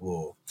First World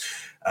War.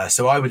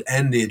 So I would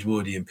end the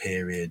Edwardian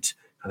period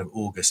kind of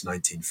August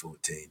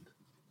 1914.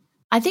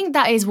 I think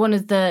that is one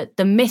of the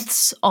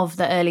myths of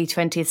the early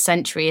 20th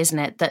century, isn't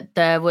it? That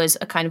there was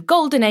a kind of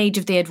golden age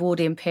of the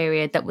Edwardian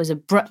period that was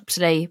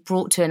abruptly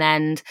brought to an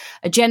end.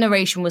 A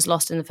generation was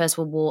lost in the First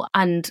World War,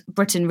 and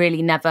Britain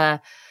really never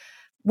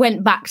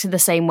went back to the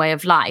same way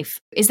of life.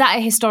 Is that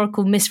a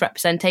historical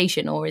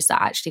misrepresentation, or is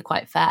that actually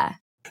quite fair?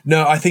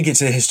 No, I think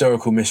it's a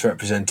historical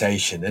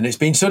misrepresentation, and it's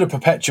been sort of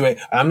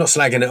perpetuated. I'm not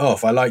slagging it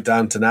off. I like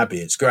Downton Abbey.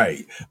 It's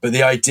great. But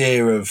the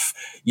idea of,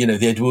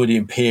 the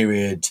Edwardian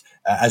period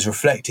as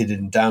reflected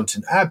in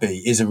Downton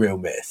Abbey is a real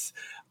myth.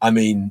 I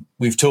mean,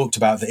 we've talked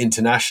about the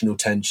international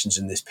tensions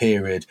in this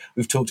period.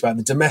 We've talked about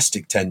the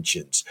domestic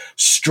tensions,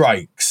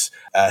 strikes,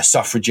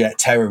 suffragette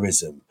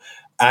terrorism,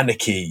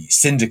 anarchy,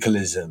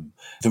 syndicalism,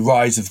 the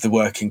rise of the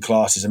working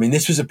classes. I mean,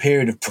 this was a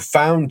period of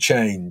profound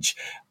change.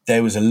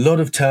 There was a lot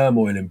of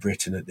turmoil in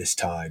Britain at this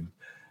time.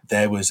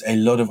 There was a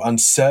lot of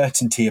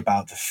uncertainty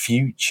about the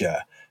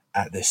future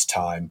at this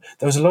time.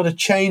 There was a lot of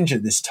change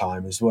at this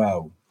time as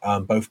well,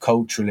 both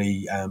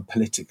culturally,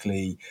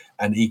 politically,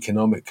 and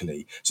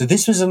economically. So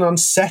this was an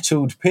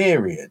unsettled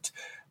period.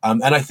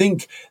 And I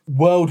think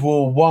World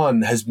War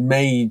I has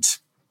made,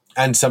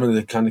 and some of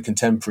the kind of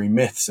contemporary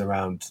myths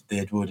around the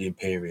Edwardian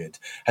period,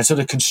 has sort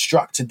of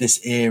constructed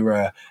this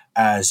era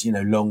as,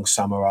 long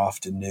summer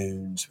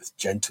afternoons with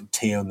gentle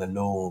tea on the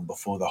lawn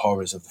before the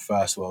horrors of the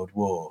First World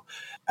War.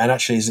 And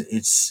actually,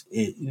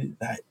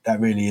 that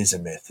really is a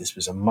myth. This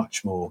was a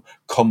much more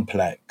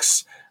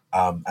complex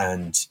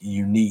and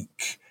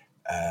unique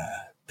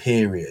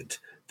period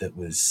that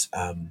was,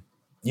 a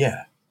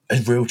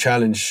real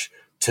challenge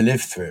to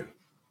live through.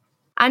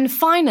 And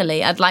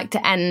finally, I'd like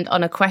to end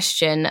on a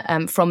question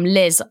from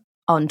Liz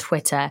on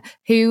Twitter,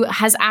 who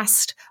has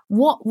asked,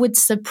 what would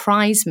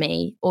surprise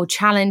me or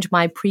challenge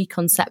my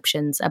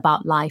preconceptions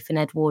about life in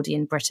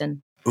Edwardian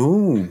Britain?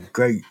 Ooh,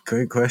 great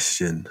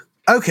question.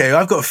 Okay,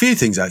 I've got a few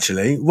things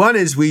actually. One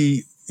is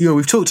we've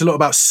talked a lot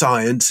about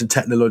science and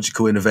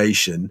technological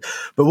innovation,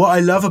 but what I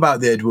love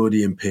about the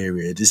Edwardian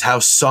period is how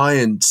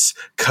science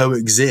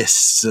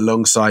coexists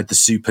alongside the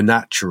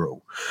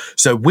supernatural.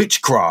 So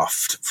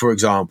witchcraft, for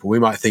example, we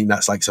might think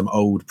that's like some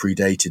old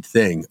predated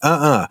thing.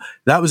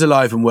 That was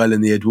alive and well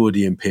in the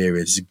Edwardian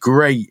period. There's a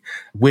great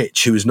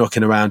witch who was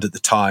knocking around at the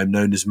time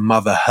known as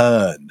Mother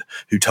Hearn,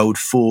 who told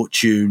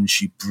fortunes.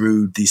 She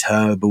brewed these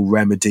herbal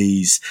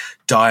remedies,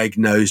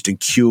 diagnosed and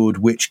cured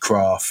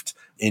witchcraft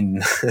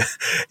in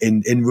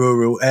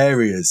rural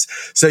areas.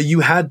 So you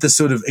had the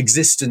sort of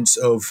existence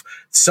of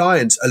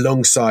science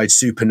alongside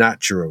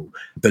supernatural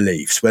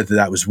beliefs, whether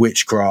that was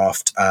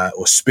witchcraft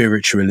or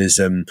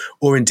spiritualism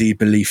or indeed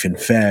belief in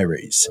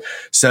fairies.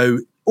 So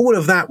all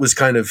of that was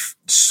kind of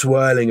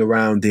swirling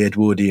around the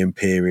Edwardian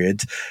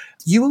period.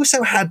 You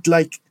also had,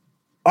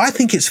 I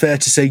think it's fair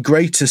to say,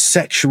 greater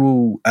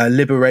sexual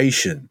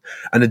liberation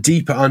and a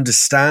deeper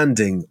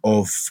understanding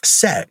of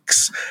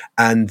sex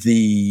and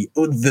the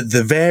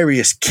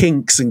various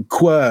kinks and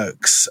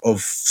quirks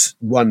of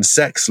one's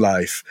sex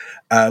life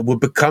were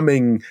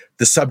becoming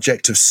the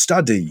subject of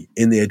study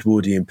in the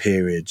Edwardian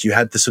period. You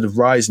had the sort of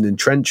rise and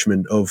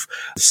entrenchment of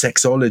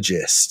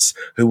sexologists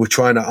who were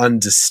trying to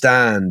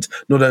understand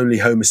not only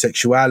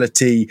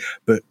homosexuality,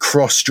 but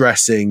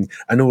cross-dressing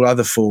and all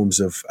other forms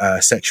of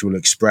sexual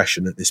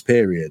expression at this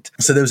period.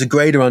 So there was a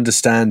greater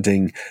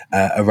understanding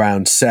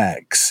around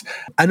sex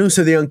and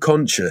also the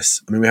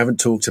unconscious. I mean, we haven't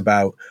talked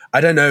about,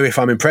 I don't know if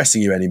I'm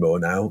impressing you anymore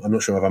now. I'm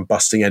not sure if I'm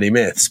busting any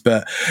myths,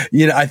 but,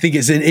 I think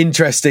it's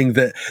interesting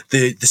that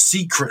the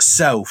secret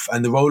self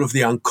and the role of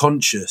the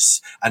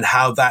unconscious and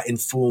how that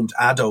informed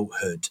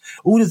adulthood.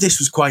 All of this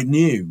was quite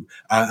new,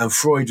 and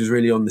Freud was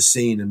really on the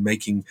scene and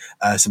making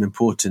some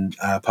important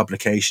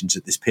publications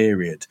at this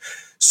period.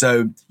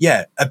 So,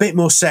 a bit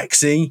more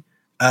sexy,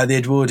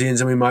 the Edwardians,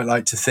 than we might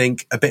like to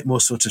think, a bit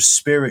more sort of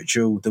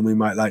spiritual than we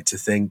might like to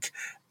think,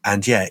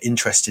 and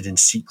interested in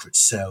secret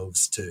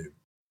selves too.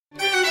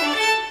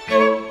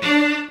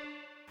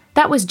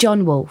 That was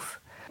John Wolfe.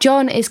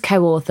 John is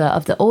co-author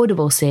of the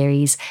Audible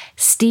series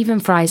Stephen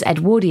Fry's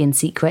Edwardian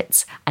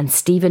Secrets and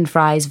Stephen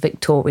Fry's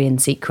Victorian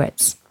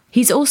Secrets.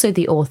 He's also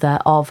the author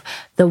of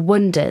The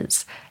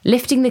Wonders,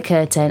 Lifting the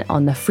Curtain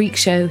on the Freak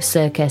Show,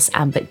 Circus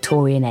and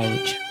Victorian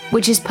Age,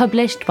 which is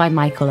published by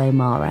Michael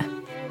O'Mara.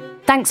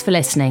 Thanks for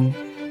listening.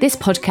 This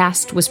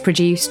podcast was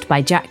produced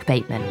by Jack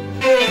Bateman.